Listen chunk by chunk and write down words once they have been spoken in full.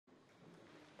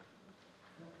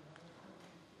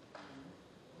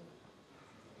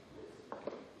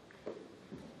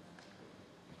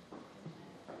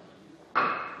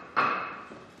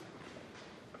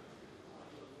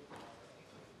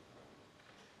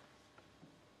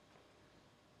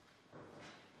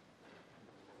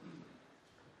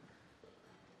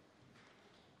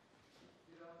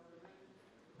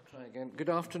again. Good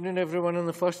afternoon, everyone. And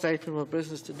the first item of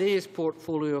business today is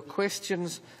portfolio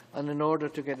questions. And in order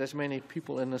to get as many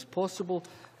people in as possible,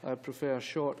 I prefer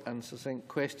short and succinct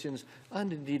questions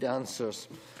and indeed answers.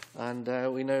 And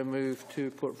we now move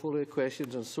to portfolio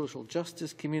questions on social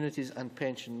justice, communities and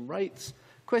pension rights.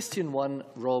 Question 1,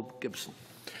 Rob Gibson.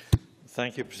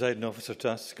 Thank you, Presiding Officer. To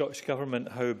ask the Scottish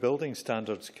Government how building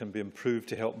standards can be improved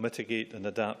to help mitigate and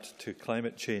adapt to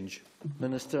climate change.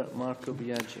 Minister Marco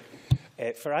Biaggi.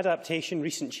 For adaptation,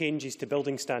 recent changes to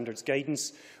building standards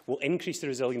guidance will increase the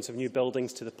resilience of new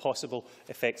buildings to the possible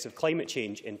effects of climate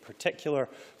change, in particular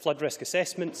flood risk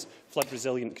assessments,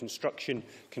 flood-resilient construction,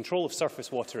 control of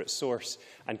surface water at source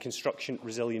and construction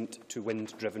resilient to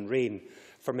wind-driven rain.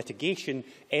 For mitigation,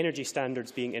 energy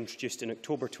standards being introduced in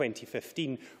October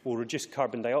 2015 will reduce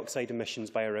carbon dioxide emissions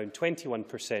by around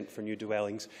 21% for new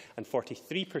dwellings and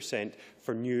 43%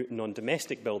 for new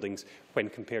non-domestic buildings when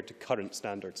compared to current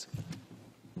standards.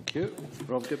 Thank you.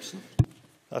 Rob Gibson.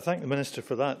 I thank the Minister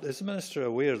for that. Is the Minister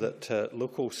aware that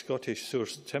local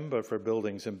Scottish-sourced timber for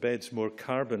buildings embeds more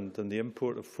carbon than the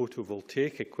import of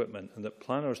photovoltaic equipment, and that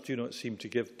planners do not seem to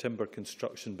give timber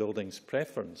construction buildings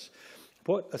preference?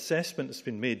 What assessment has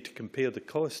been made to compare the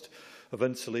cost of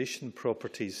insulation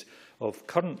properties of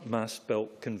current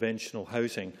mass-built conventional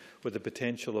housing with the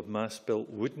potential of mass-built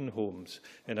wooden homes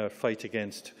in our fight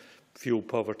against fuel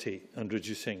poverty and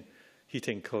reducing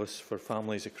heating costs for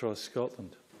families across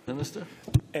Scotland? Minister.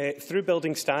 Through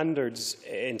building standards,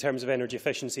 in terms of energy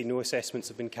efficiency, no assessments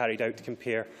have been carried out to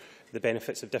compare the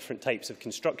benefits of different types of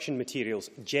construction materials.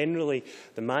 Generally,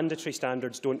 the mandatory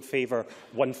standards don't favour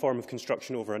one form of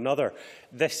construction over another.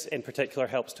 This, in particular,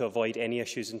 helps to avoid any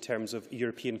issues in terms of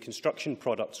European construction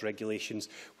products regulations,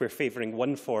 where favouring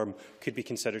one form could be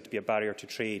considered to be a barrier to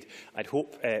trade. I'd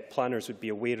hope planners would be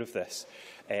aware of this.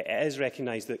 It is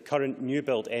recognised that current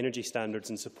new-build energy standards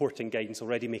and supporting guidance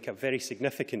already make a very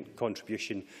significant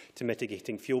contribution to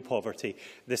mitigating fuel poverty.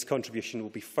 This contribution will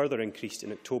be further increased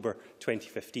in October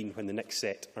 2015 when the next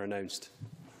set are announced.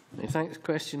 Thanks.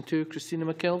 Question 2, Christina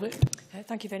McKelvie.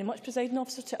 Thank you very much, Presiding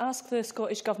Officer. To ask the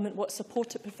Scottish Government what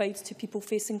support it provides to people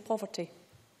facing poverty.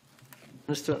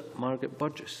 Minister Margaret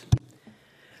Burgess.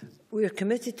 We are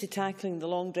committed to tackling the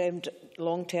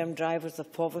long-term drivers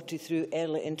of poverty through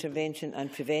early intervention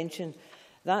and prevention.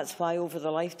 That's why, over the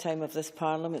lifetime of this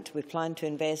Parliament, we plan to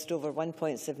invest over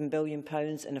 £1.7 billion in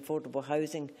affordable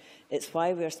housing. It's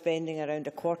why we are spending around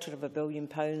 £250 million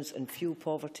on fuel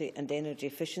poverty and energy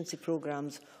efficiency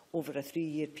programmes over a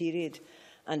 3-year period.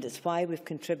 And it's why we've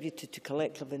contributed to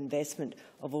collective investment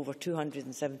of over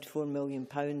 £274 million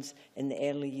in the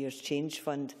Early Years Change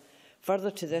Fund.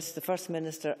 Further to this, the First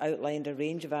Minister outlined a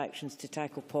range of actions to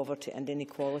tackle poverty and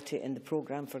inequality in the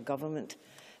programme for government.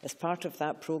 As part of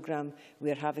that programme,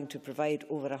 we are having to provide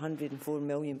over £104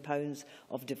 million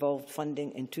of devolved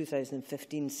funding in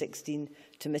 2015-16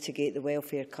 to mitigate the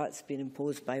welfare cuts being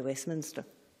imposed by Westminster.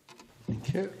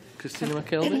 Thank you. Christina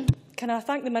McKelvie. Can I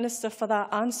thank the Minister for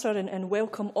that answer and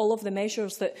welcome all of the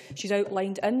measures that she's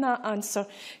outlined in that answer?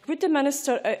 Would the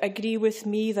Minister agree with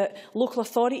me that local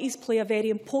authorities play a very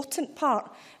important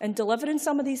part in delivering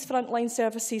some of these frontline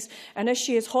services? And is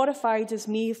she as horrified as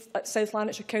me at South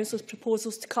Lanarkshire Council's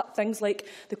proposals to cut things like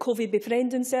the COVID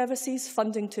befriending services,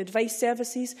 funding to advice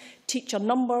services, teacher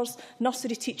numbers,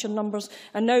 nursery teacher numbers,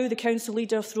 and now the council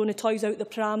leader throwing the toys out the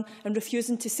pram and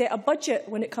refusing to set a budget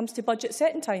when it comes to budget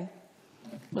setting time?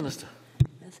 Minister.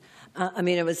 I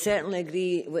mean, I would certainly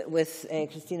agree with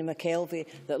Christina McKelvie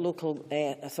that local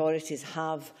authorities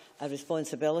have a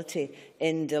responsibility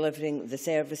in delivering the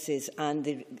services, and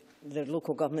the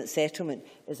local government settlement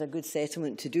is a good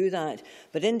settlement to do that.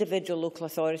 But individual local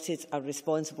authorities are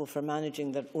responsible for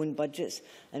managing their own budgets,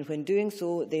 and when doing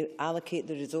so, they allocate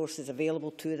the resources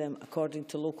available to them according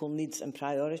to local needs and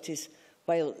priorities,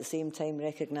 while at the same time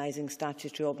recognising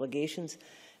statutory obligations.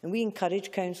 And we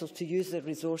encourage councils to use their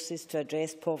resources to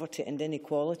address poverty and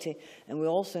inequality, and we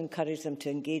also encourage them to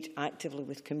engage actively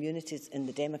with communities in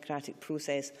the democratic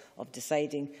process of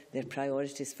deciding their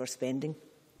priorities for spending.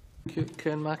 Thank you.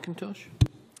 Ken McIntosh.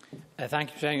 Thank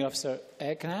you, Presiding Officer.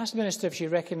 Can I ask the Minister if she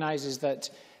recognises that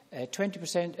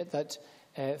 20%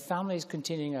 that families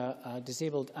containing a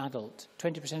disabled adult,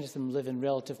 20% of them live in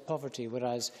relative poverty,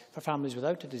 whereas for families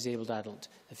without a disabled adult,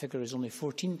 the figure is only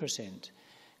 14%.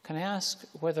 Can I ask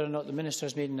whether or not the Minister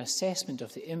has made an assessment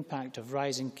of the impact of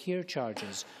rising care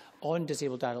charges on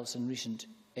disabled adults in recent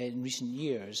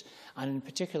years, and in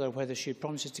particular whether she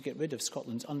promises to get rid of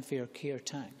Scotland's unfair care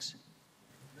tax?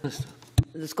 Minister.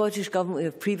 The Scottish Government, we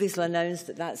have previously announced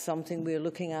that that's something we're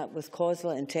looking at with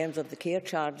COSLA in terms of the care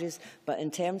charges, but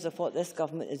in terms of what this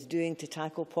Government is doing to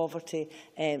tackle poverty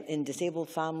in disabled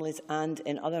families and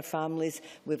in other families,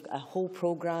 we've a whole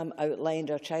programme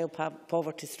outlined, our child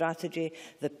poverty strategy,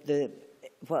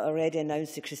 what I already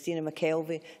announced to Christina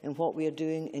McKelvie and what we are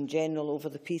doing in general over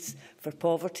the Peace for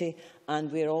Poverty.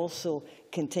 And we are also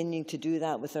continuing to do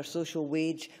that with our social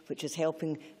wage, which is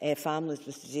helping families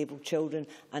with disabled children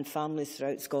and families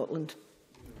throughout Scotland.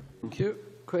 Thank you.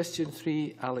 Question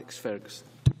 3, Alex Fergusson.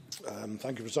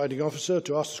 Thank you, Presiding Officer.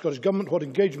 To ask the Scottish Government what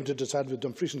engagement it has had with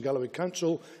Dumfries and Galloway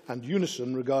Council and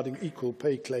Unison regarding equal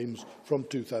pay claims from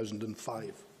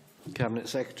 2005. Cabinet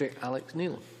Secretary Alex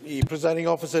Neil. Presiding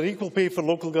Officer, equal pay for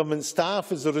local government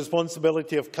staff is the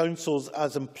responsibility of councils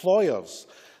as employers.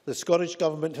 The Scottish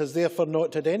Government has therefore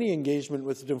not had any engagement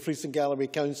with the Dumfries and Galloway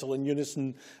Council and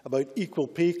Unison about equal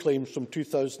pay claims from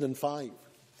 2005.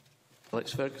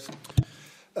 Alex Fergusson.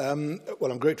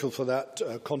 Well, I'm grateful for that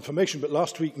confirmation, but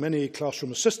last week many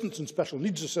classroom assistants and special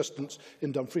needs assistants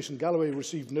in Dumfries and Galloway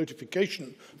received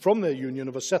notification from their union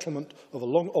of a settlement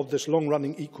of this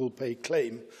long-running equal pay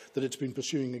claim that it's been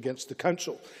pursuing against the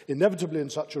council. Inevitably, in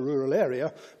such a rural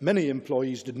area, many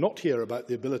employees did not hear about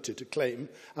the ability to claim,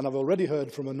 and I've already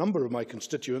heard from a number of my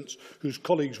constituents whose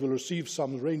colleagues will receive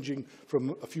sums ranging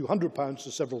from a few £100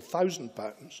 to several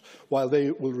 £1,000, while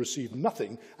they will receive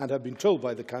nothing and have been told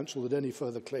by the council that any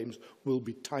further claims will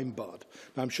be time-barred.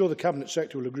 Now, I'm sure the Cabinet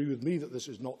Secretary will agree with me that this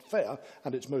is not fair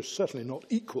and it's most certainly not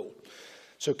equal.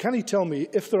 So can he tell me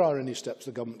if there are any steps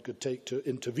the Government could take to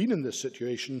intervene in this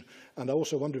situation? And I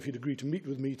also wonder if he'd agree to meet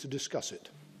with me to discuss it.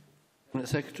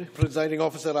 Secretary. Presiding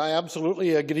Officer, I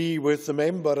absolutely agree with the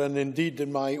member, and indeed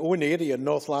in my own area,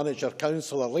 North Lanarkshire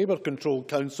Council, a Labour controlled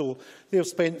council, they have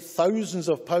spent thousands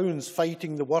of pounds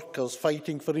fighting the workers,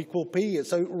 fighting for equal pay.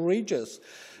 It's outrageous.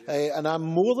 And I'm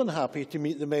more than happy to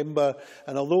meet the member,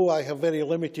 and although I have very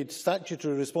limited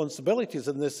statutory responsibilities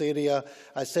in this area,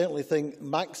 I certainly think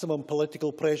maximum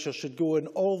political pressure should go on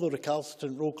all the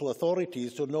recalcitrant local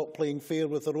authorities who are not playing fair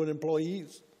with their own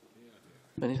employees.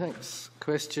 Many thanks.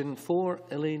 Question 4,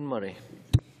 Elaine Murray.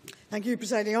 Thank you,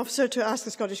 Presiding Officer. To ask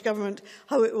the Scottish Government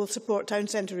how it will support town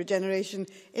centre regeneration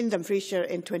in Dumfriesshire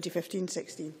in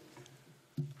 2015-16.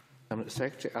 Cabinet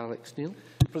Secretary Alex Neil.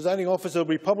 Presiding Officer,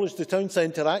 we published the Town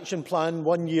Centre Action Plan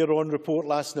 1 year on report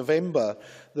last November.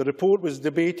 The report was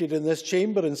debated in this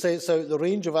chamber and sets out the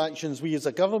range of actions we as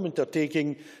a government are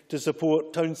taking to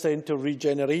support town centre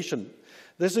regeneration.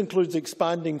 This includes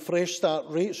expanding Fresh Start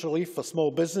rates relief for small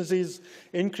businesses,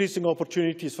 increasing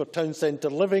opportunities for town centre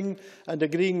living and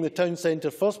agreeing the Town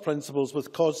Centre First principles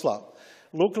with COSLA.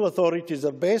 Local authorities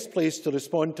are best placed to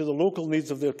respond to the local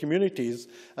needs of their communities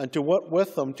and to work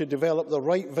with them to develop the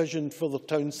right vision for the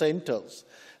town centres.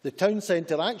 The Town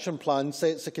Centre Action Plan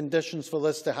sets the conditions for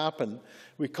this to happen.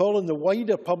 We call on the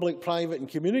wider public, private and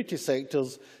community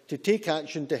sectors to take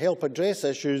action to help address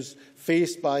issues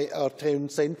faced by our town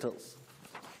centres.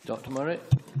 Dr Murray.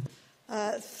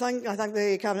 I thank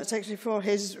the Cabinet Secretary for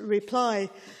his reply.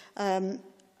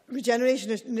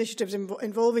 Regeneration initiatives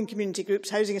involving community groups,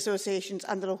 housing associations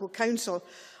and the local council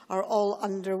are all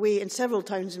underway in several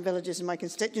towns and villages in my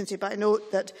constituency, but I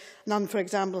note that none, for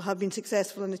example, have been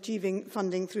successful in achieving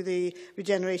funding through the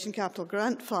Regeneration Capital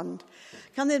Grant Fund.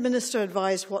 Can the Minister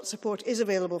advise what support is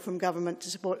available from Government to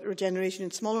support regeneration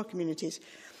in smaller communities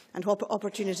and what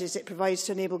opportunities it provides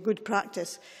to enable good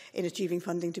practice in achieving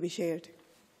funding to be shared?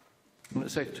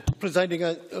 Presiding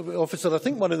Officer, I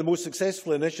think one of the most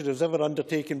successful initiatives ever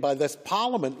undertaken by this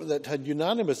Parliament that had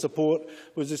unanimous support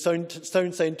was the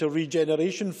Town Centre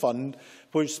Regeneration Fund,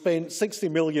 which spent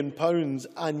 £60 million,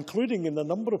 including in a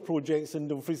number of projects in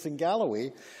Dumfries and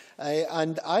Galloway.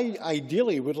 And I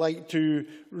ideally would like to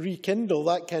rekindle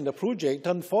that kind of project.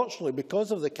 Unfortunately,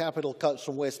 because of the capital cuts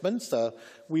from Westminster,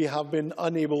 we have been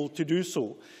unable to do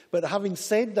so. But having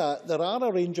said that, there are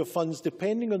a range of funds,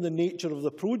 depending on the nature of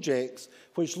the projects,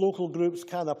 which local groups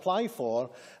can apply for,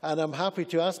 and I'm happy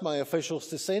to ask my officials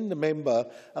to send the member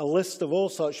a list of all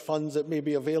such funds that may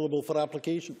be available for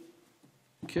application.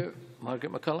 Thank you.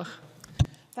 Margaret McCulloch.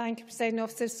 Thank you, Presiding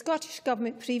Officer. The Scottish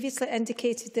Government previously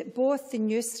indicated that both the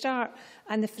New Start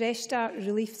and the Fresh Start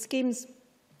relief schemes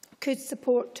could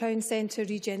support town centre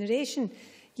regeneration.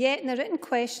 Yet, in a written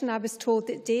question, I was told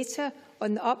that data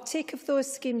on the uptake of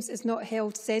those schemes is not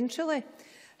held centrally.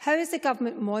 How is the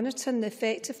Government monitoring the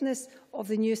effectiveness of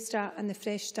the New Start and the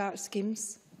Fresh Start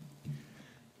schemes?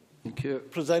 Thank you.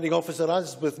 Presiding Officer,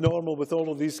 as with normal with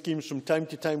all of these schemes, from time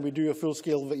to time we do a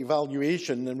full-scale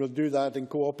evaluation, and we'll do that in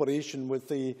cooperation with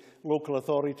the local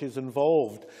authorities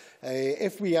involved.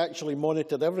 If we actually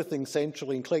monitored everything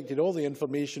centrally and collected all the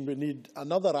information, we need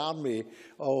another army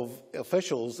of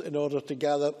officials in order to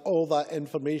gather all that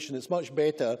information. It's much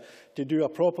better to do a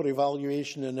proper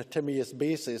evaluation on a timeous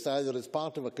basis, either as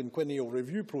part of a quinquennial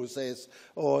review process,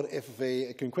 or if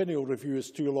a quinquennial review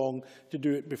is too long, to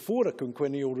do it before a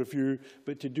quinquennial review,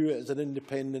 but to do it as an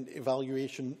independent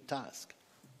evaluation task.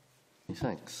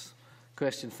 Thanks.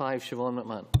 Question 5, Siobhan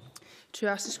McMahon. To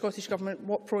ask the Scottish Government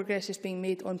what progress is being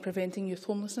made on preventing youth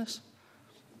homelessness.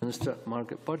 Minister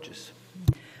Margaret Burgess.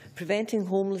 Preventing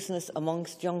homelessness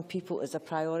amongst young people is a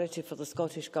priority for the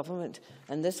Scottish Government,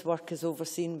 and this work is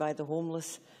overseen by the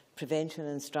Homeless Prevention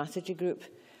and Strategy Group.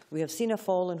 We have seen a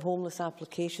fall in homeless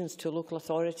applications to local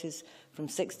authorities from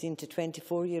 16 to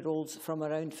 24-year-olds from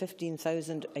around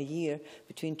 15,000 a year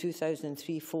between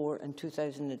 2003-04 and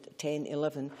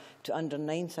 2010-11 to under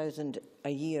 9,000 a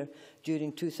year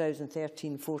during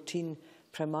 2013-14,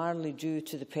 primarily due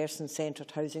to the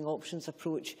person-centred housing options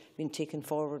approach being taken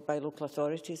forward by local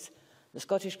authorities. The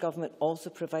Scottish Government also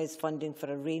provides funding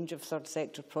for a range of third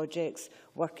sector projects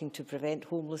working to prevent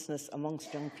homelessness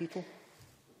amongst young people.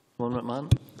 The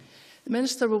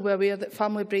Minister will be aware that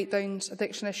family breakdowns,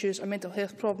 addiction issues and mental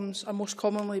health problems are most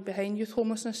commonly behind youth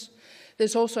homelessness. There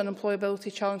is also an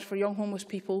employability challenge for young homeless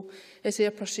people as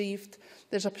there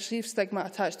is a perceived stigma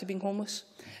attached to being homeless.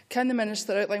 Can the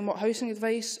Minister outline what housing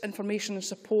advice, information and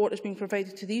support is being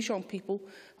provided to these young people,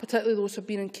 particularly those who have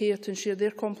been in care, to ensure their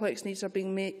complex needs are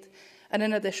being met? And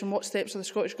in addition, what steps are the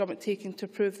Scottish Government taking to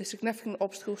improve the significant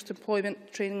obstacles to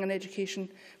employment, training and education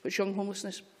which young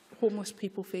homeless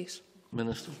people face?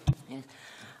 Minister. Yeah.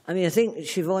 I think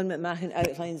Siobhan McMahon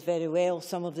outlines very well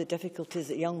some of the difficulties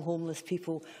that young homeless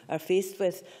people are faced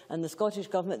with. And the Scottish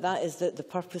Government, that is the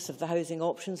purpose of the housing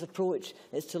options approach,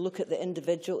 is to look at the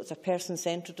individual. It's a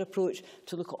person-centred approach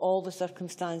to look at all the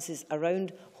circumstances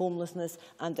around homelessness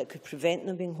and that could prevent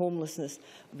them being homeless.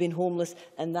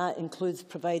 And that includes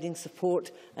providing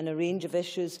support and a range of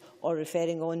issues, or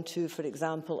referring on to, for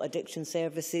example, addiction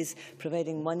services,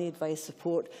 providing money advice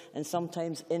support, and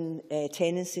sometimes in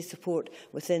tenancy support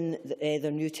within their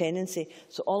new tenancy.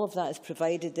 So all of that is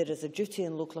provided. There is a duty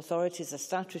in local authorities, a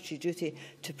statutory duty,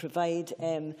 to provide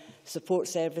support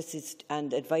services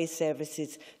and advice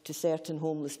services to certain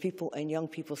homeless people, and young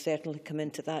people certainly come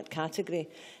into that category.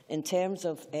 In terms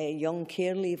of young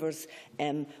care leavers,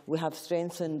 we have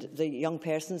strengthened the Young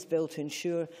Persons Bill to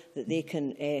ensure that they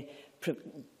can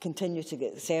continue to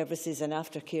get services and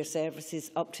aftercare services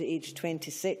up to age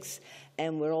 26.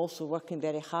 And we're also working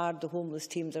very hard, the homeless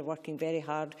teams are working very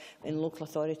hard in local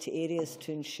authority areas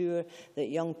to ensure that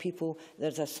young people,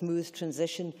 there's a smooth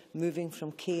transition moving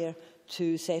from care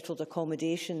to settled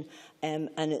accommodation, and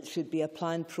it should be a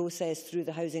planned process through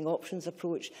the housing options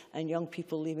approach, and young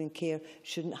people leaving care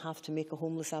shouldn't have to make a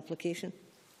homeless application.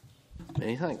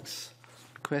 Many thanks.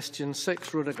 Question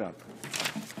 6, Rhoda Grant.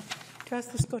 To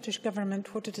ask the Scottish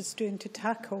Government what it is doing to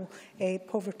tackle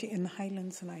poverty in the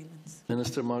Highlands and Islands.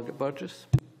 Minister Margaret Burgess.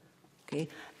 Okay.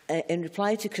 In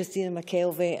reply to Christina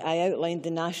McKelvie, I outlined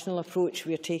the national approach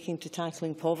we are taking to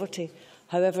tackling poverty.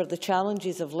 However, the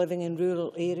challenges of living in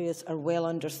rural areas are well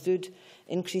understood.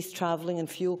 Increased travelling and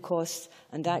fuel costs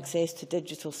and access to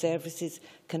digital services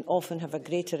can often have a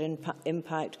greater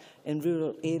impact in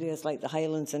rural areas like the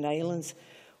Highlands and Islands.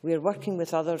 We are working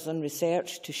with others on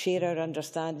research to share our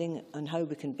understanding on how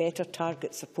we can better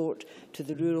target support to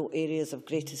the rural areas of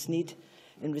greatest need.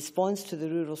 In response to the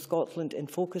Rural Scotland in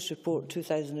Focus Report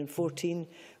 2014,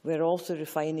 we are also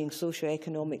refining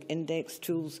socio-economic index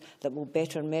tools that will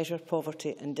better measure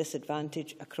poverty and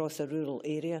disadvantage across a rural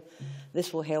area.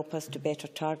 This will help us to better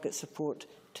target support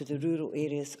to the rural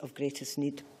areas of greatest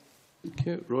need. Thank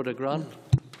you. Rhoda Grant.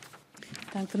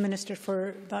 Thank the Minister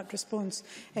for that response.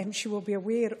 She will be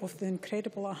aware of the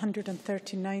incredible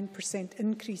 139%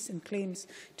 increase in claims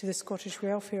to the Scottish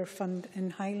Welfare Fund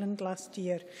in Highland last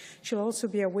year. She will also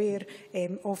be aware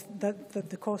of that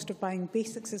the cost of buying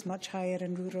basics is much higher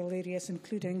in rural areas,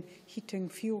 including heating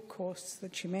fuel costs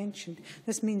that she mentioned.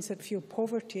 This means that fuel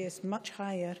poverty is much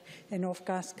higher in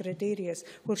off-gas grid areas.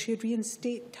 Will she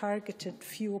reinstate targeted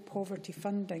fuel poverty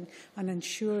funding and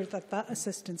ensure that that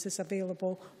assistance is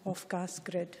available off-gas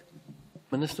grid?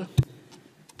 Minister.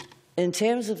 In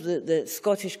terms of the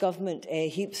Scottish Government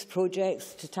HEAPS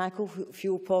projects to tackle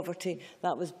fuel poverty,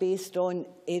 that was based on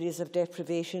areas of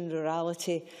deprivation,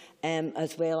 rurality,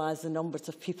 as well as the numbers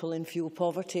of people in fuel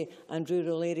poverty, and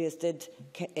rural areas did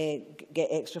get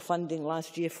extra funding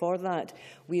last year for that.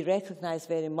 We recognise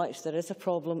very much there is a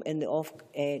problem in the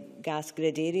off-gas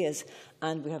grid areas,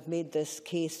 and we have made this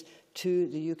case to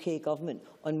the UK Government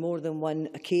on more than one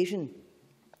occasion.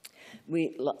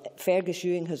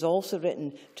 Fergusson has also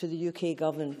written to the UK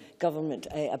government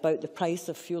about the price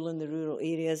of fuel in the rural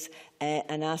areas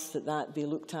and asked that that be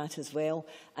looked at as well.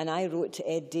 And I wrote to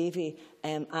Ed Davey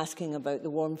asking about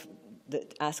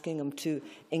asking him to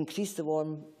increase the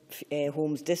warm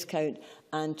homes discount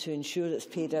and to ensure it's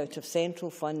paid out of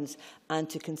central funds and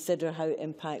to consider how it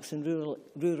impacts in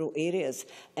rural areas.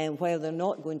 And while they're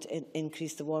not going to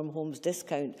increase the warm homes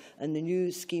discount and the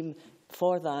new scheme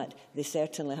for that, they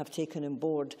certainly have taken on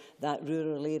board that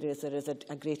rural areas there is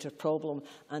a greater problem,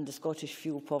 and the Scottish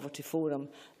Fuel Poverty Forum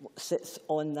sits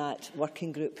on that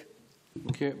working group.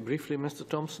 Okay, briefly, Mr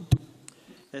Thompson.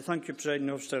 Thank you, Presiding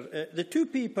Officer. The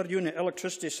 2p per unit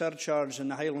electricity surcharge in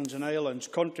the Highlands and Islands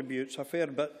contributes a fair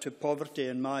bit to poverty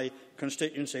in my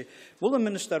constituency. Will the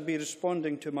Minister be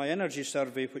responding to my energy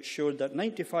survey, which showed that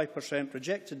 95%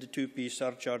 rejected the 2p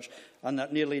surcharge and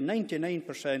that nearly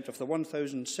 99% of the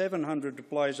 1,700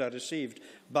 replies I received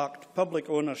backed public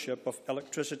ownership of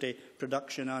electricity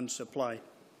production and supply?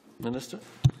 Minister.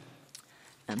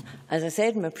 As I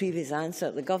said in my previous answer,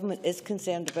 the Government is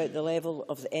concerned about the level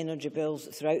of the energy bills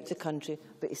throughout the country,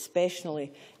 but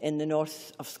especially in the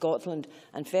north of Scotland.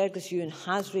 And Fergusson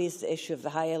has raised the issue of the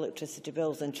high electricity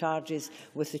bills and charges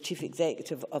with the Chief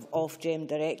Executive of Ofgem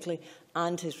directly,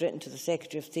 and has written to the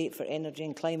Secretary of State for Energy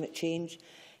and Climate Change.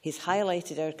 He's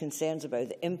highlighted our concerns about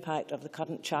the impact of the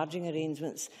current charging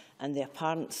arrangements and the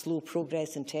apparent slow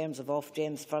progress in terms of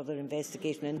Ofgem's further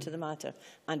investigation into the matter,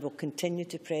 and will continue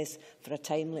to press for a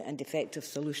timely and effective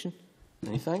solution.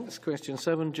 Many thanks. Question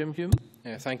 7, Jim Hume.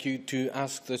 Thank you. To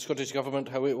ask the Scottish Government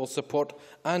how it will support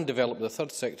and develop the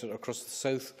third sector across the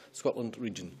South Scotland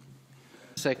region.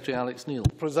 Secretary Alex Neil.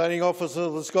 Presiding Officer,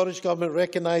 the Scottish Government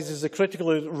recognises the critical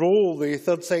role the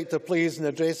third sector plays in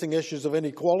addressing issues of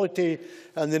inequality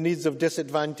and the needs of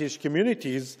disadvantaged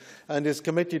communities, and is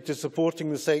committed to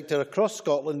supporting the sector across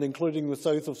Scotland, including the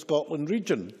South of Scotland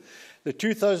region. The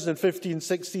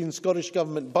 2015-16 Scottish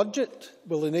Government budget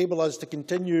will enable us to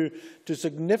continue to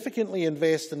significantly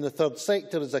invest in the third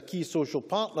sector as a key social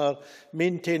partner,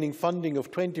 maintaining funding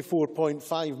of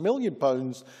 £24.5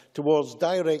 million towards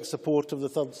direct support of the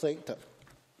third sector.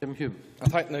 Jim Hume. I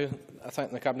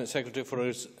thank the Cabinet Secretary for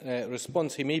his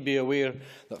response. He may be aware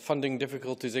that funding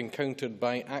difficulties encountered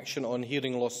by Action on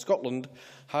Hearing Loss Scotland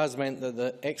has meant that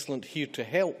the excellent Here to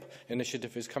Help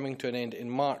initiative is coming to an end in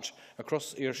March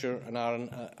across Ayrshire and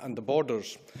Arran and the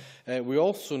borders. We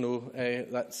also know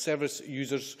that service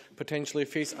users potentially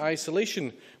face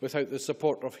isolation without the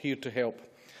support of Here to Help.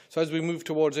 So as we move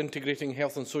towards integrating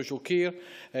health and social care,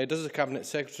 does the Cabinet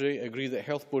Secretary agree that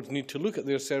health boards need to look at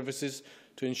their services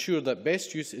to ensure that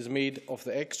best use is made of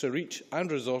the extra reach and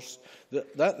resource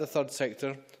that the third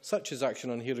sector, such as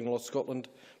Action on Hearing Loss Scotland,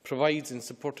 provides in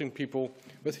supporting people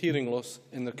with hearing loss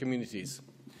in their communities?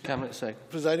 Cabinet Secretary.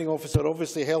 Presiding Officer,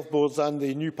 obviously health boards and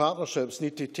the new partnerships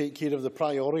need to take care of the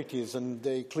priorities, and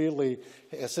clearly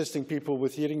assisting people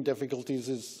with hearing difficulties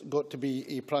has got to be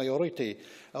a priority.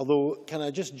 Although, can I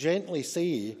just gently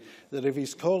say that if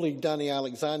his colleague Danny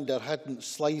Alexander hadn't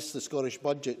sliced the Scottish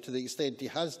budget to the extent he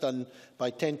has done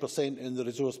by 10% in the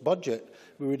resource budget,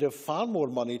 we would have far more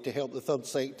money to help the third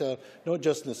sector, not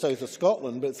just in the south of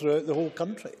Scotland, but throughout the whole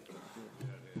country.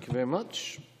 Thank you very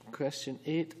much. Question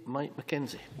 8, Mike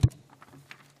McKenzie.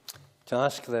 To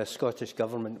ask the Scottish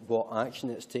Government what action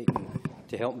it's taken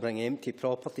to help bring empty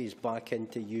properties back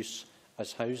into use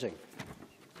as housing.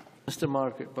 Mr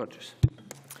Margaret Burgess.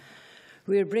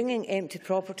 We are bringing empty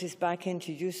properties back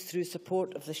into use through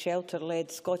support of the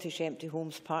shelter-led Scottish Empty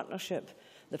Homes Partnership,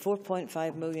 the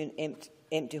 £4.5 million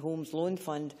Empty Homes Loan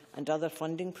Fund and other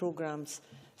funding programmes.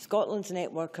 Scotland's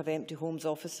network of empty homes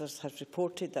officers has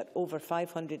reported that over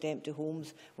 500 empty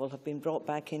homes will have been brought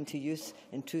back into use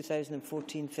in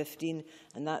 2014-15,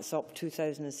 and that's up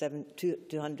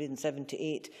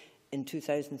 278 in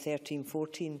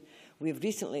 2013-14. We have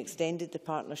recently extended the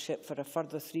partnership for a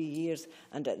further 3 years,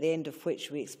 and at the end of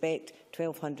which we expect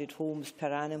 1,200 homes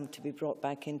per annum to be brought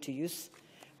back into use.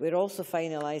 We are also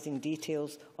finalising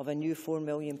details of a new £4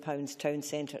 million Town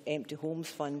Centre Empty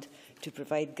Homes Fund to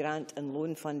provide grant and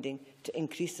loan funding to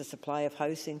increase the supply of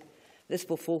housing. This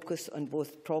will focus on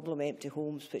both problem empty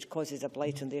homes, which causes a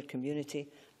blight on their community,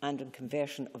 and on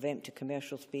conversion of empty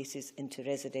commercial spaces into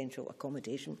residential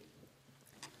accommodation.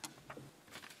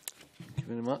 Thank you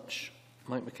very much.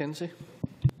 Mike McKenzie.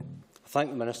 I thank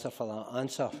the Minister for that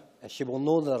answer. She will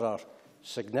know there are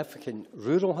significant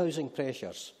rural housing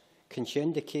pressures. Can she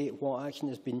indicate what action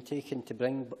has been taken to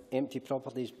bring empty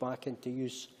properties back into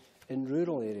use in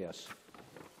rural areas?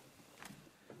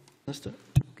 Minister.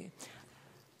 Okay.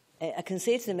 I can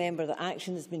say to the member that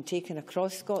action has been taken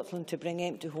across Scotland to bring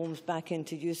empty homes back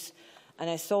into use. And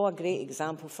I saw a great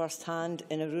example firsthand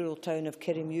in a rural town of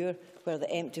Kirriemuir, where the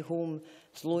Empty Homes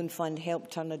Loan Fund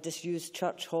helped turn a disused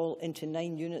church hall into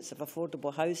 9 units of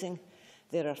affordable housing.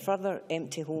 There are further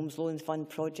Empty Homes Loan Fund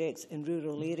projects in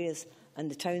rural areas, and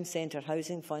the Town Centre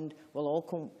Housing Fund will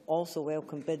also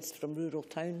welcome bids from rural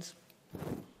towns.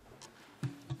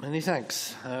 Many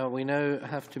thanks. We now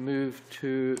have to move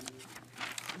to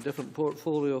a different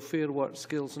portfolio of Fair Work,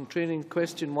 Skills and Training.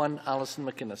 Question 1, Alison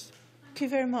McInnes. Thank you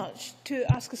very much. To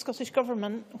ask the Scottish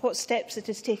Government what steps it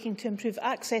is taking to improve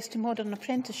access to modern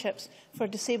apprenticeships for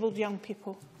disabled young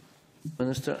people.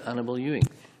 Minister Annabel Ewing.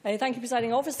 Thank you,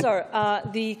 Presiding Officer.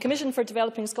 The Commission for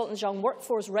Developing Scotland's Young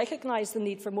Workforce recognised the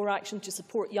need for more action to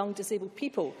support young disabled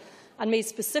people and made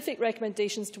specific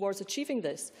recommendations towards achieving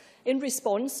this. In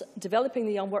response, Developing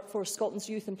the Young Workforce Scotland's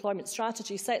Youth Employment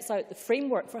Strategy sets out the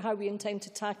framework for how we intend to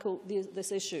tackle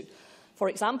this issue. For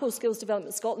example, Skills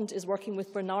Development Scotland is working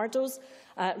with Bernardo's,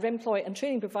 Remploy and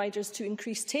training providers to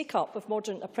increase take-up of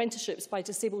modern apprenticeships by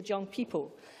disabled young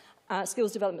people.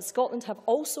 Skills Development Scotland have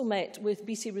also met with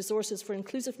BC Resources for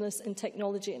Inclusiveness in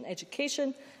Technology and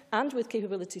Education and with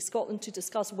Capability Scotland to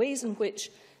discuss ways in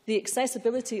which the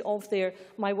accessibility of their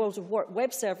My World of Work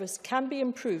web service can be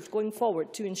improved going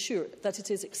forward to ensure that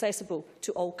it is accessible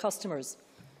to all customers.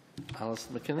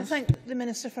 Alison McInnes. I thank the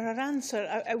Minister for her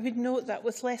answer. I would note that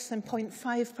with less than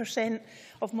 0.5%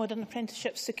 of modern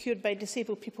apprenticeships secured by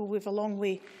disabled people, we have a long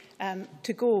way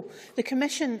to go. The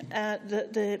Commission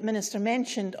that the Minister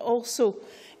mentioned also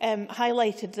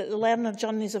highlighted that the learner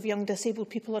journeys of young disabled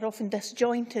people are often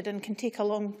disjointed and can take a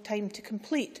long time to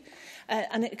complete.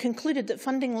 And it concluded that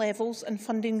funding levels and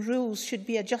funding rules should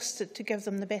be adjusted to give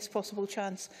them the best possible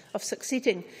chance of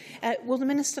succeeding. Will the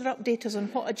Minister update us on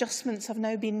what adjustments have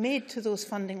now been made to those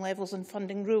funding levels and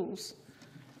funding rules?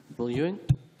 Will Ewing.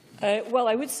 Well,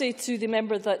 I would say to the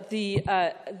member that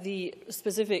the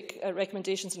specific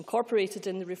recommendations incorporated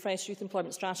in the refreshed youth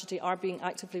employment strategy are being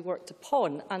actively worked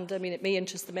upon. And I mean, it may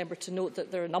interest the member to note that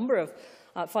there are a number of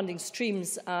funding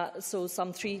streams, so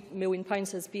some £3 million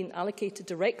has been allocated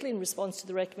directly in response to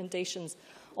the recommendations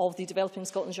of the Developing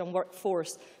Scotland's Young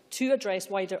Workforce to address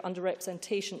wider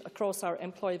underrepresentation across our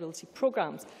employability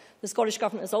programmes. The Scottish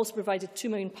Government has also provided £2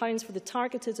 million for the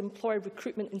targeted employer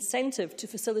recruitment incentive to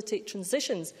facilitate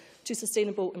transitions to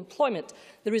sustainable employment.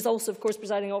 There is also, of course,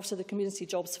 Presiding Officer, the Community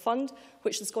Jobs Fund,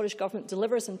 which the Scottish Government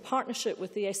delivers in partnership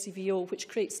with the SCVO, which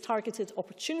creates targeted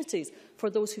opportunities for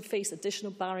those who face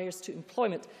additional barriers to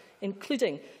employment,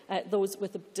 including those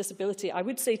with a disability. I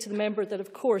would say to the member that,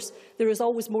 of course, there is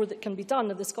always more that can be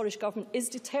done, and the Scottish Government is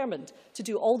determined to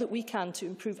do all that we can to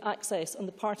improve access on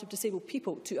the part of disabled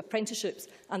people to apprenticeships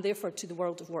and therefore to the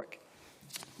world of work.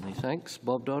 Many thanks.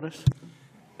 Bob Doris.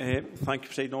 Thank you,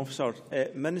 Presiding Officer.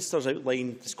 Ministers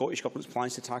outlined the Scottish Government's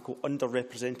plans to tackle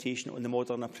underrepresentation on the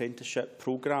Modern Apprenticeship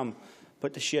programme.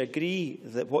 But does she agree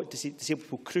that what disabled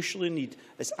people crucially need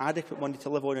is adequate money to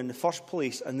live on in the first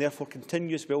place, and therefore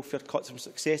continuous welfare cuts from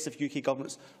successive UK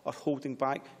governments are holding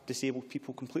back disabled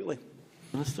people completely?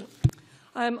 Minister.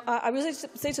 I would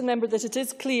say to the member that it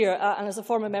is clear, and as a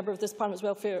former member of this Parliament's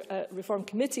Welfare Reform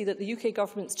Committee, that the UK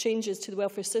Government's changes to the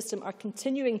welfare system are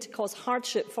continuing to cause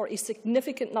hardship for a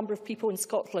significant number of people in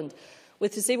Scotland,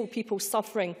 with disabled people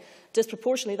suffering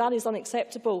disproportionately. That is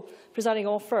unacceptable, Presiding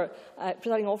Officer,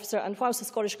 and whilst the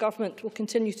Scottish Government will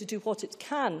continue to do what it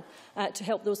can to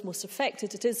help those most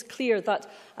affected, it is clear that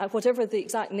whatever the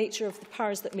exact nature of the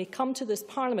powers that may come to this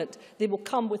Parliament, they will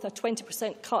come with a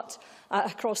 20% cut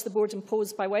across the board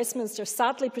imposed by Westminster.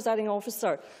 Sadly, Presiding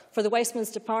Officer, for the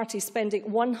Westminster Party, spending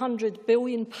 £100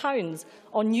 billion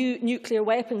on new nuclear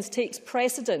weapons takes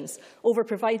precedence over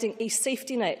providing a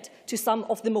safety net to some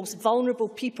of the most vulnerable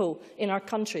people in our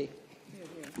country.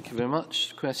 Thank you very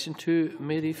much. Question 2,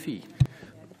 Mary Fee.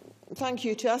 Thank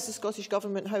you. To ask the Scottish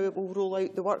Government how it will roll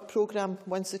out the work programme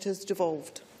once it is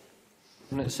devolved.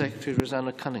 Secretary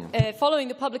Rosanna Cunningham. Following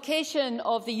the publication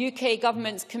of the UK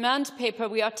Government's command paper,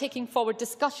 we are taking forward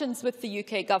discussions with the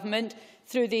UK Government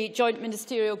through the Joint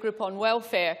Ministerial Group on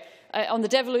Welfare on the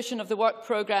devolution of the work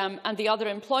programme and the other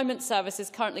employment services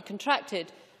currently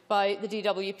contracted by the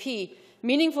DWP.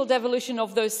 Meaningful devolution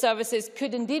of those services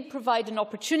could indeed provide an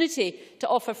opportunity to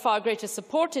offer far greater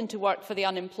support into work for the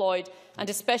unemployed, and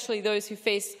especially those who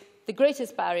face the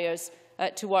greatest barriers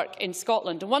to work in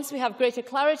Scotland. And once we have greater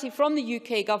clarity from the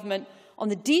UK Government on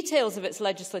the details of its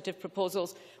legislative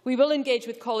proposals, we will engage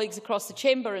with colleagues across the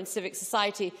Chamber and civic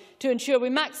society to ensure we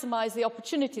maximise the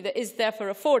opportunity that is therefore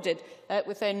afforded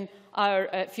within our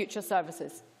future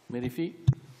services. Mary Fee.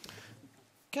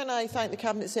 Can I thank the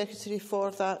Cabinet Secretary for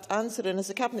that answer? And as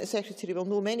the Cabinet Secretary will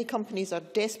know, many companies are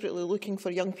desperately looking for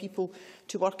young people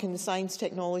to work in the science,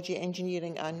 technology,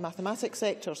 engineering and mathematics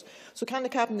sectors. So can the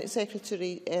Cabinet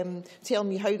Secretary tell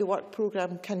me how the work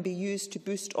programme can be used to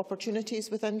boost opportunities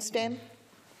within STEM?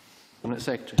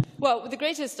 Secretary. Well, with the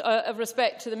greatest of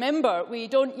respect to the member, we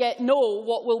don't yet know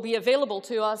what will be available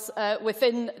to us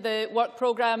within the work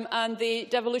programme and the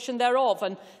devolution thereof.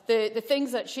 And the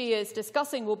things that she is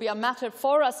discussing will be a matter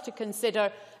for us to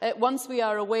consider once we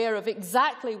are aware of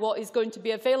exactly what is going to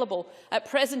be available. At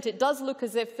present, it does look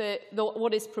as if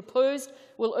what is proposed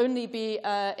will only be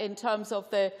in terms of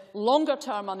the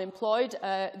longer-term unemployed,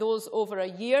 those over a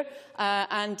year,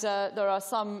 and there are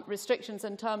some restrictions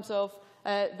in terms of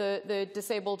the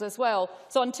disabled as well.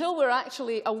 So until we're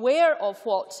actually aware of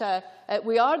what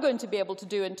we are going to be able to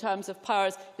do in terms of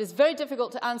powers, it is very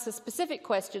difficult to answer specific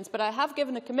questions, but I have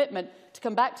given a commitment to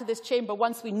come back to this chamber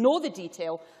once we know the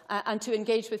detail and to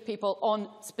engage with people on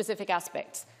specific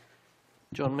aspects.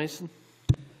 John Mason.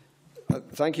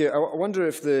 Thank you. I wonder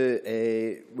if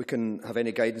we can have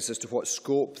any guidance as to what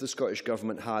scope the Scottish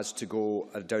Government has to go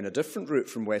down a different route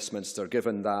from Westminster,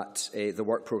 given that the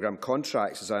work programme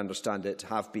contracts, as I understand it,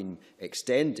 have been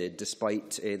extended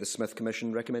despite the Smith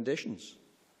Commission recommendations.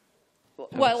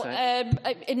 Well,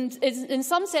 in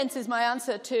some senses, my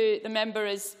answer to the member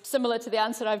is similar to the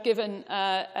answer I've given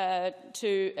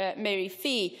to Mary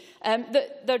Fee.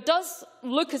 There does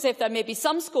look as if there may be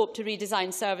some scope to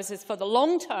redesign services for the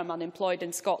long-term unemployed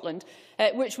in Scotland,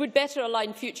 which would better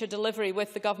align future delivery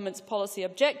with the government's policy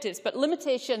objectives. But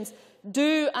limitations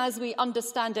do, as we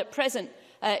understand at present,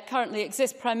 currently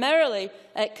exist, primarily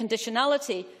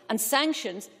conditionality and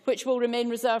sanctions, which will remain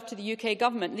reserved to the UK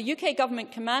Government. The UK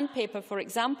Government command paper, for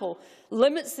example,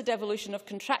 limits the devolution of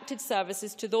contracted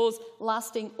services to those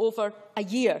lasting over a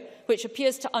year, which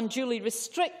appears to unduly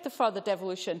restrict the further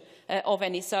devolution of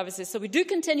any services. So we do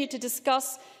continue to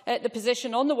discuss the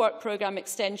position on the work programme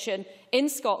extension in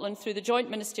Scotland through the Joint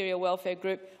Ministerial Welfare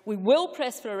Group. We will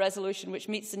press for a resolution which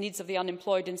meets the needs of the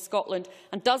unemployed in Scotland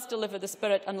and does deliver the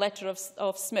spirit and letter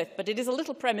of Smith. But it is a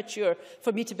little premature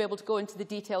for me to be able to go into the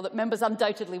detail that members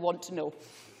undoubtedly want to know.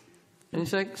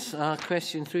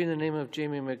 Question 3 in the name of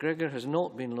Jamie McGregor has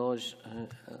not been lodged.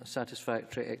 A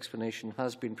satisfactory explanation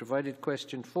has been provided.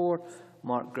 Question 4,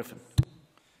 Mark Griffin.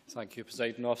 Thank you,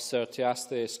 Presiding Officer. To ask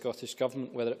the Scottish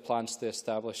Government whether it plans to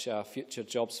establish a future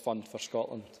jobs fund for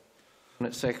Scotland.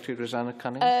 Secretary Rosanna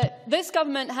Cunningham. This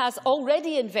Government has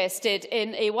already invested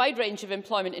in a wide range of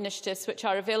employment initiatives which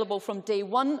are available from day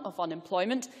one of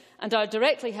unemployment and are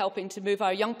directly helping to move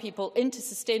our young people into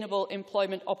sustainable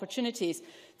employment opportunities.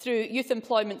 Through Youth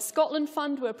Employment Scotland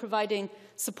Fund, we are providing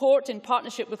support in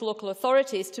partnership with local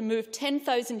authorities to move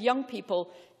 10,000 young people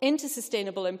into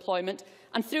sustainable employment,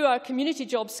 and through our Community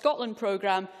Jobs Scotland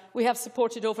programme, we have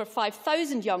supported over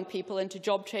 5,000 young people into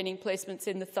job training placements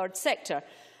in the third sector.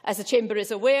 As the Chamber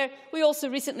is aware, we also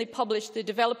recently published the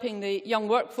Developing the Young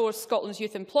Workforce Scotland's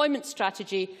Youth Employment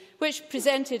Strategy, which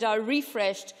presented our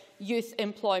refreshed youth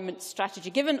employment strategy.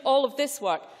 Given all of this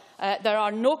work, there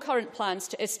are no current plans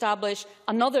to establish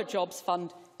another jobs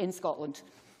fund in Scotland.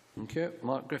 Thank you.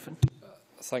 Mark Griffin.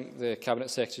 I thank the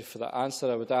Cabinet Secretary for that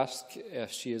answer. I would ask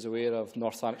if she is aware of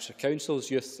North Lanarkshire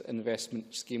Council's youth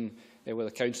investment scheme, where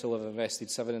the Council have invested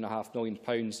 £7.5 million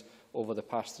over the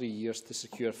past 3 years to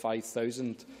secure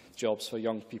 5,000 jobs for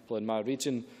young people in my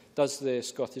region. Does the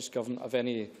Scottish Government have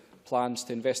any plans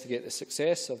to investigate the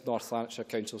success of North Lanarkshire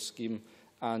Council's scheme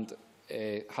and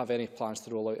have any plans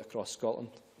to roll out across Scotland?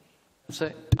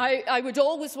 I would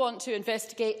always want to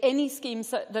investigate any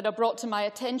schemes that are brought to my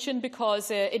attention, because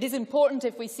it is important,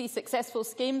 if we see successful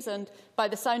schemes, and by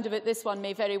the sound of it this one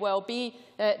may very well be,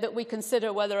 that we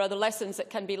consider whether there are lessons that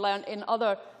can be learned in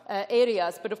other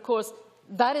areas. But of course,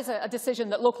 that is a decision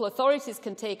that local authorities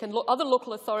can take, and other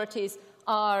local authorities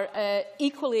are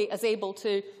equally as able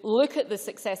to look at the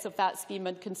success of that scheme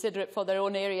and consider it for their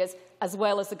own areas, as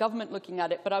well as the government looking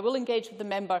at it. But I will engage with the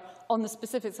member on the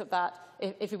specifics of that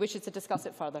if he wishes to discuss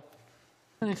it further.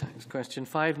 Many thanks. Question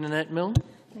 5, Nanette Milne.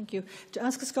 Thank you. To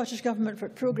ask the Scottish Government for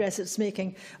progress it's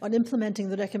making on implementing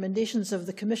the recommendations of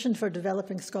the Commission for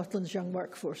Developing Scotland's Young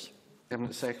Workforce.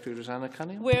 Cabinet Secretary Rosanna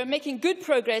Cunningham. We are making good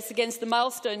progress against the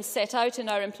milestones set out in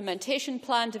our implementation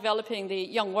plan, Developing the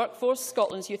Young Workforce,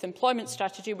 Scotland's Youth Employment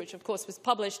Strategy, which of course was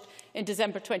published in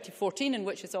December 2014 and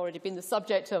which has already been the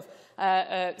subject of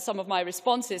some of my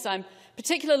responses. I'm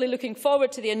particularly looking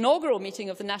forward to the inaugural meeting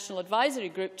of the National Advisory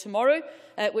Group tomorrow,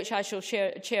 which I shall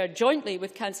chair jointly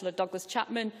with Councillor Douglas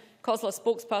Chapman, COSLA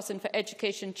spokesperson for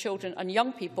Education, Children and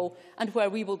Young People, and where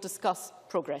we will discuss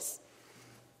progress.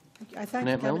 I thank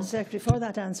the Cabinet Secretary for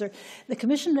that answer. The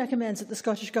Commission recommends that the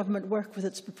Scottish Government work with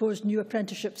its proposed new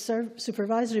Apprenticeship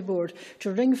Supervisory Board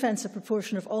to ring-fence a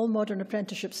proportion of all modern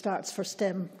apprenticeship starts for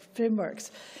STEM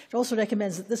frameworks. It also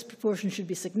recommends that this proportion should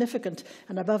be significant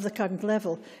and above the current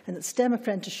level, and that STEM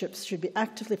apprenticeships should be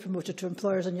actively promoted to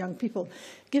employers and young people.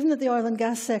 Given that the oil and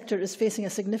gas sector is facing a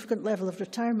significant level of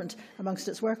retirement amongst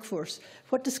its workforce,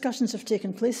 what discussions have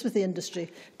taken place with the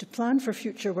industry to plan for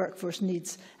future workforce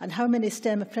needs, and how many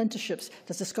STEM apprenticeships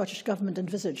does the Scottish Government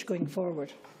envisage going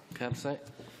forward?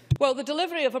 Well, the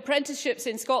delivery of apprenticeships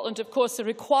in Scotland, of course,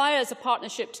 requires a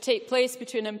partnership to take place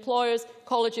between employers,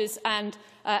 colleges and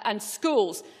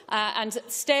schools. And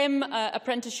STEM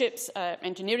apprenticeships,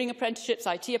 engineering apprenticeships,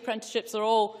 IT apprenticeships are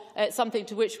all something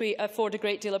to which we afford a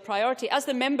great deal of priority. As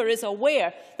the member is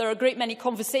aware, there are a great many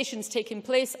conversations taking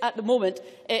place at the moment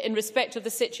in respect of the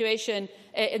situation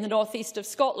in the north east of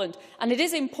Scotland. And it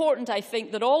is important, I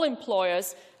think, that all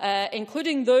employers,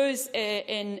 including those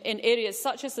in areas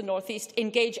such as the north east,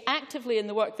 engage actively in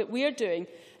the work that we are doing,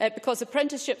 because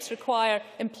apprenticeships require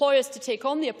employers to take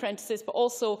on the apprentices, but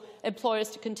also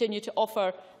employers to continue to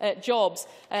offer jobs.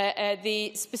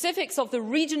 The specifics of the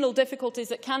regional difficulties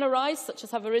that can arise, such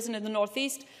as have arisen in the north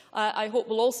east, I hope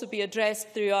will also be addressed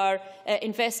through our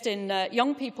Invest in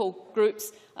Young People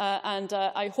groups, and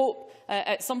I hope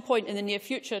at some point in the near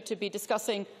future to be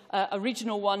discussing a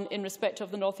regional one in respect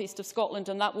of the north east of Scotland,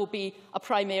 and that will be a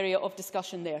prime area of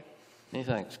discussion there. Many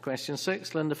thanks. Question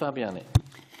 6, Linda Fabiani.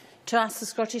 To ask the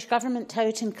Scottish Government how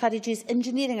it encourages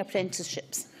engineering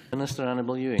apprenticeships. Minister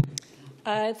Annabel Ewing.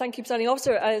 Thank you, Presiding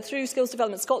Officer. Through Skills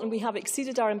Development Scotland, we have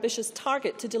exceeded our ambitious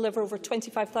target to deliver over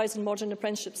 25,000 modern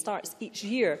apprenticeship starts each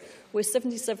year, with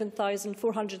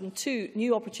 77,402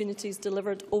 new opportunities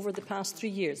delivered over the past 3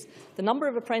 years. The number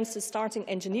of apprentices starting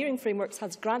engineering frameworks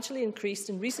has gradually increased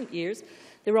in recent years.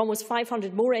 There were almost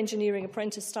 500 more engineering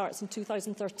apprentice starts in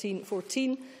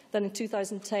 2013-14 than in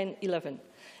 2010-11.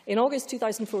 In August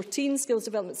 2014, Skills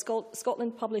Development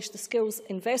Scotland published the Skills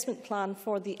Investment Plan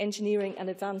for the engineering and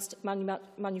advanced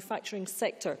manufacturing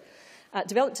sector.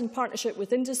 Developed in partnership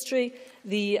with industry,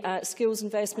 the Skills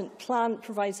Investment Plan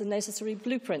provides the necessary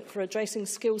blueprint for addressing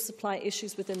skills supply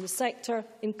issues within the sector,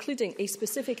 including a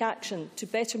specific action to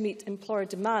better meet employer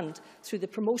demand through the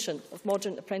promotion of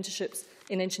modern apprenticeships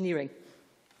in engineering.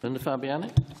 Linda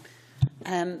Fabiani.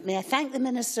 May I thank the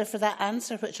Minister for that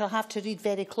answer, which I'll have to read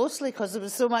very closely because there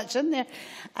was so much in there.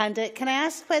 And can I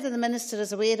ask whether the Minister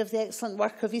is aware of the excellent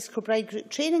work of East Kilbride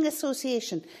Group Training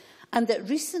Association, and that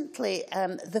recently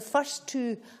the first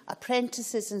 2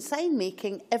 apprentices in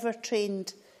sign-making ever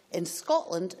trained in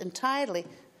Scotland entirely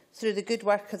through the good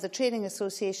work of the Training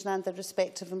Association and their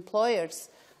respective employers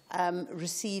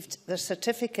received their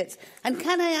certificates? And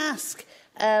can I ask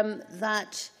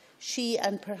that she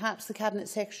and perhaps the Cabinet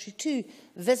Secretary too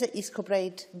visit East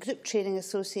Kilbride Group Training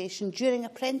Association during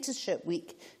Apprenticeship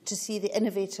Week to see the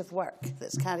innovative work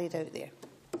that's carried out there?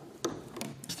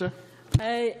 Minister.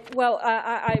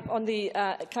 On the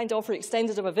kind offer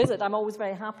extended of a visit, I'm always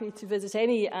very happy to visit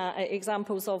any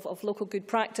examples of local good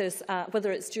practice.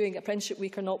 Whether it's during Apprenticeship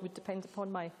Week or not would depend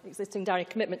upon my existing diary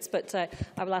commitments, but I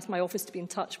will ask my office to be in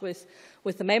touch with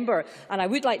the member. And I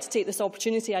would like to take this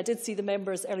opportunity, I did see the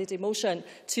member's early day motion,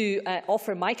 to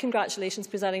offer my congratulations,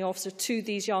 Presiding Officer, to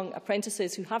these young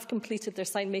apprentices who have completed their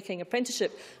sign-making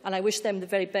apprenticeship, and I wish them the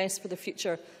very best for their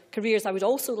future careers. I would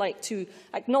also like to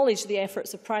acknowledge the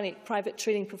efforts of private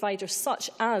training providers such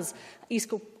as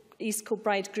East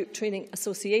Kilbride Group Training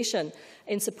Association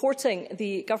in supporting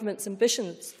the Government's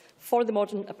ambitions for the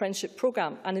modern apprenticeship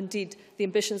programme, and indeed the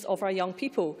ambitions of our young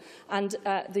people. And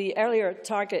the earlier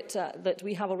target that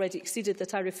we have already exceeded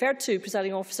that I referred to,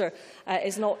 Presiding Officer,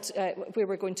 is not where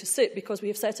we're going to sit, because we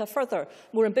have set a further,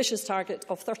 more ambitious target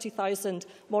of 30,000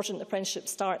 modern apprenticeship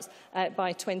starts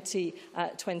by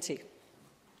 2020.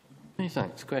 Many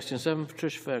thanks. Question 7,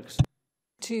 Patricia Fergusson.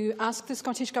 To ask the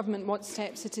Scottish Government what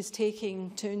steps it is taking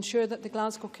to ensure that the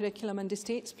Glasgow Curriculum and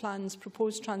Estates Plan's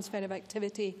proposed transfer of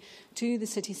activity to the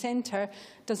city centre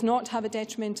does not have a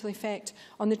detrimental effect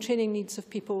on the training needs of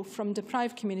people from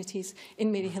deprived communities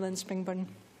in Maryhill and Springburn.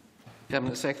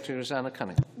 Cabinet Secretary Rosanna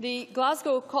Cunningham. The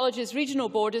Glasgow Colleges Regional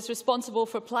Board is responsible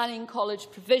for planning college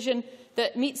provision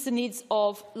that meets the needs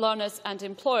of learners and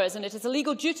employers, and it is a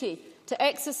legal duty to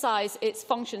exercise its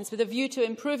functions with a view to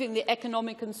improving the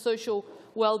economic and social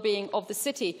well-being of the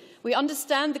city. We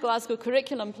understand the Glasgow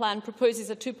Curriculum Plan proposes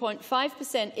a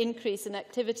 2.5% increase in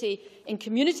activity in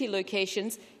community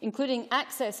locations, including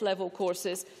access-level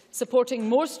courses, supporting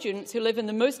more students who live in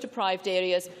the most deprived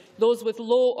areas, those with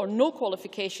low or no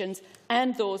qualifications,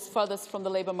 and those furthest from the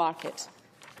labour market.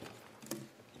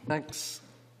 Thanks.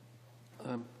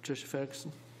 Patricia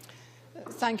Fergusson.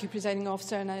 Thank you, Presiding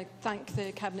Officer, and I thank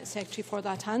the Cabinet Secretary for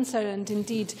that answer. And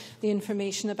indeed, the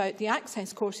information about the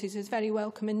access courses is very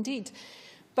welcome indeed.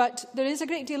 But there is a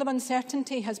great deal of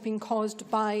uncertainty has been caused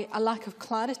by a lack of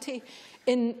clarity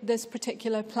in this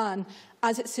particular plan,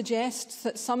 as it suggests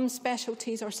that some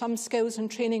specialties or some skills and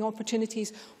training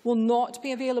opportunities will not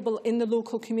be available in the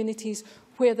local communities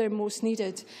where they're most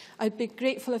needed. I'd be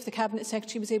grateful if the Cabinet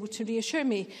Secretary was able to reassure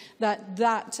me that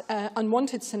that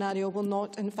unwanted scenario will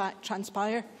not, in fact,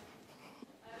 transpire.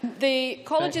 The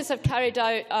colleges have carried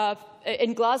out,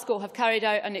 in Glasgow, have carried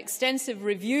out an extensive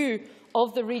review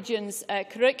of the region's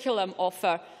curriculum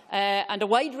offer, and a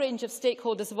wide range of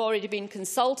stakeholders have already been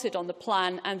consulted on the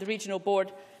plan, and the Regional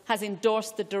Board has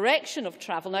endorsed the direction of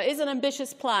travel. Now, it is an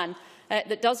ambitious plan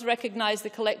that does recognise the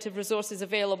collective resources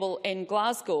available in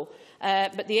Glasgow,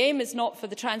 but the aim is not for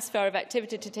the transfer of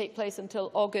activity to take place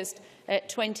until August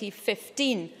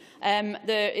 2015.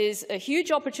 There is a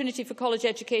huge opportunity for college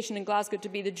education in Glasgow to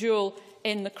be the jewel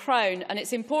in the crown, and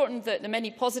it's important that the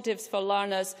many positives for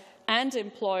learners and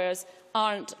employers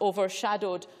aren't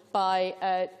overshadowed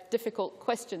by difficult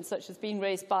questions such as being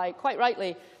raised by, quite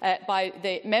rightly, by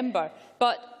the member.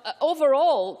 But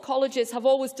overall, colleges have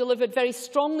always delivered very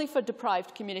strongly for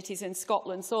deprived communities in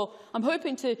Scotland. So I'm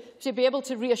hoping to be able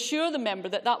to reassure the member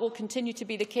that that will continue to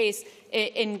be the case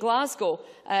in Glasgow.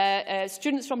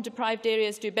 Students from deprived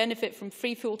areas do benefit from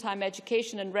free full-time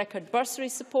education and record bursary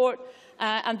support.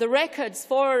 And the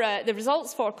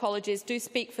results for colleges do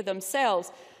speak for themselves.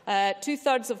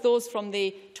 Two-thirds of those from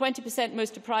the 20%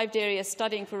 most deprived areas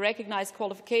studying for recognised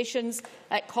qualifications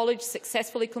at college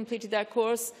successfully completed their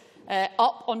course,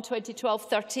 up on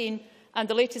 2012-13, and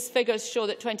the latest figures show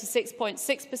that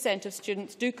 26.6% of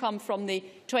students do come from the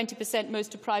 20%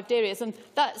 most deprived areas, and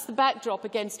that's the backdrop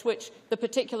against which the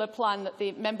particular plan that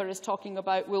the member is talking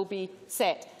about will be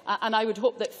set. And I would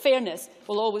hope that fairness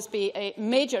will always be a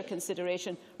major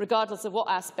consideration, regardless of what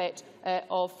aspect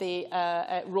of the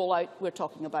rollout we're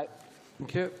talking about.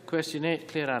 Thank you. Question 8,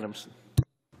 Claire Adamson.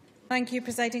 Thank you,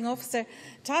 Presiding Officer.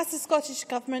 To ask the Scottish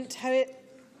Government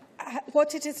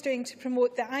what it is doing to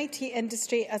promote the IT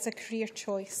industry as a career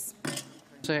choice.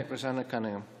 Secretary Anna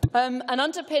Cunningham. An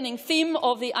underpinning theme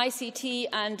of the ICT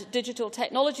and Digital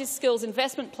Technologies Skills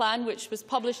Investment Plan, which was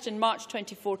published in March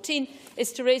 2014,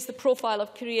 is to raise the profile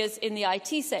of careers in the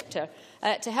IT sector.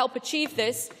 To help achieve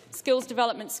this, Skills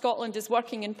Development Scotland is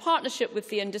working in partnership with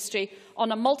the industry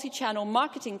on a multi-channel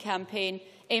marketing campaign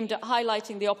aimed at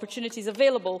highlighting the opportunities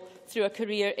available through a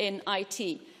career in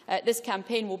IT. This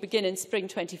campaign will begin in spring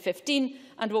 2015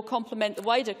 and will complement the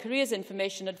wider careers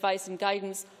information, advice and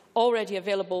guidance already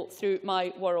available through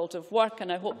My World of Work, and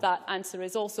I hope that answer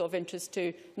is also of interest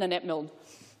to Nanette Milne.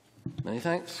 Many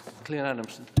thanks. Claire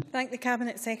Adamson. Thank the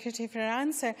Cabinet Secretary for her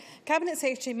answer. Cabinet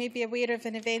Secretary may be aware of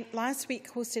an event last week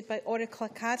hosted by Oracle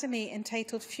Academy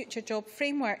entitled Future Job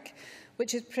Framework,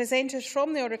 which is presenters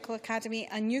from the Oracle Academy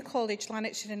and New College,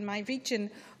 Lanarkshire and my region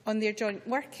on their joint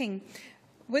working.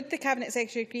 Would the Cabinet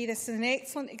Secretary agree this is an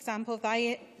excellent example of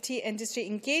the IT industry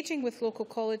engaging with local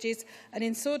colleges and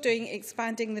in so doing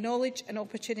expanding the knowledge and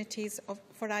opportunities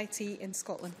for IT in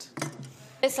Scotland?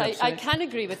 Yes, I can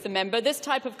agree with the member. This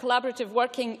type of collaborative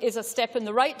working is a step in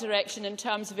the right direction in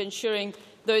terms of ensuring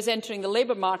those entering the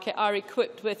labour market are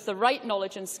equipped with the right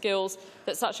knowledge and skills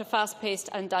that such a fast-paced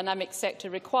and dynamic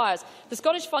sector requires. The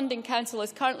Scottish Funding Council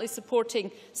is currently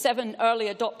supporting 7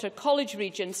 early adopter college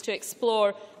regions to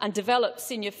explore and develop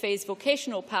senior phase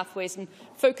vocational pathways, and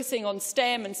focusing on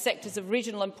STEM and sectors of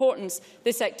regional importance,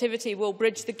 this activity will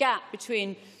bridge the gap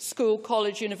between school,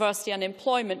 college, university and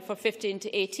employment for 15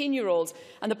 to 18-year-olds.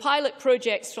 And the pilot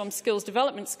projects from Skills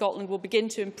Development Scotland will begin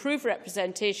to improve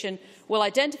representation, will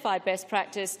identify best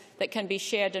practice that can be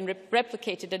shared and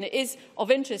replicated. And it is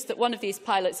of interest that one of these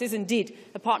pilots is indeed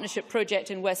a partnership project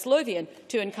in West Lothian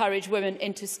to encourage women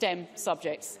into STEM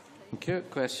subjects. Thank you.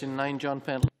 Question 9, John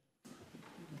Penley.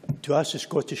 To ask the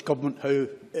Scottish Government how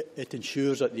it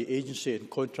ensures that the agency and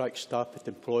contract staff it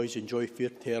employs enjoy fair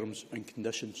terms and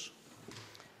conditions.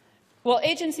 Well,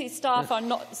 agency staff are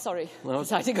not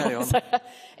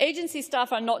agency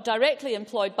staff are not directly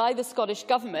employed by the Scottish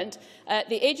Government.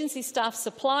 The agency staff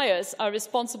suppliers are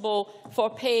responsible for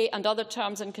pay and other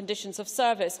terms and conditions of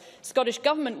service. The Scottish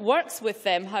Government works with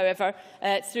them, however,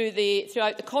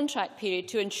 throughout the contract period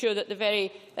to ensure that the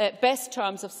very best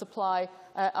terms of supply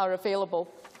are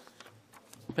available.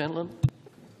 Pentland.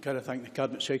 Can I thank the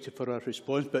Cabinet Secretary for her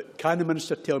response, but can the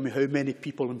Minister tell me how many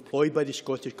people employed by the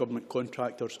Scottish Government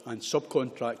contractors and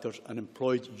subcontractors are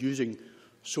employed using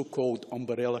so-called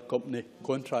umbrella company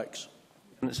contracts?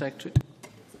 Cabinet Secretary.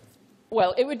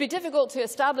 Well, it would be difficult to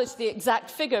establish the exact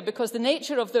figure because the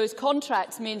nature of those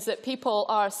contracts means that people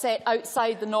are set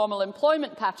outside the normal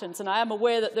employment patterns. And I am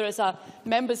aware that there is a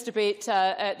members' debate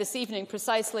this evening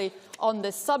precisely on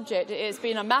this subject. It has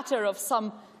been a matter of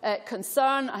some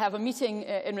concern. I have a meeting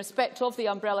in respect of the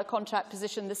umbrella contract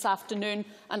position this afternoon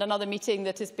and another meeting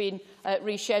that has been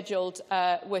rescheduled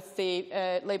with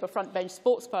the Labour frontbench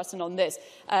spokesperson on this.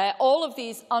 All of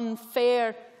these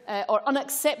unfair or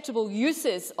unacceptable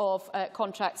uses of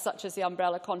contracts such as the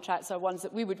umbrella contracts are ones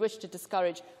that we would wish to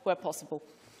discourage where possible.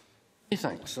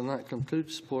 Thanks. And that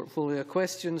concludes portfolio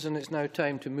questions. And it's now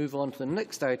time to move on to the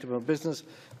next item of business,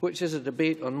 which is a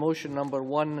debate on motion number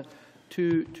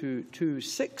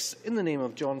 1226 in the name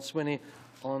of John Swinney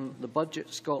on the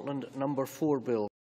Budget Scotland number 4 bill.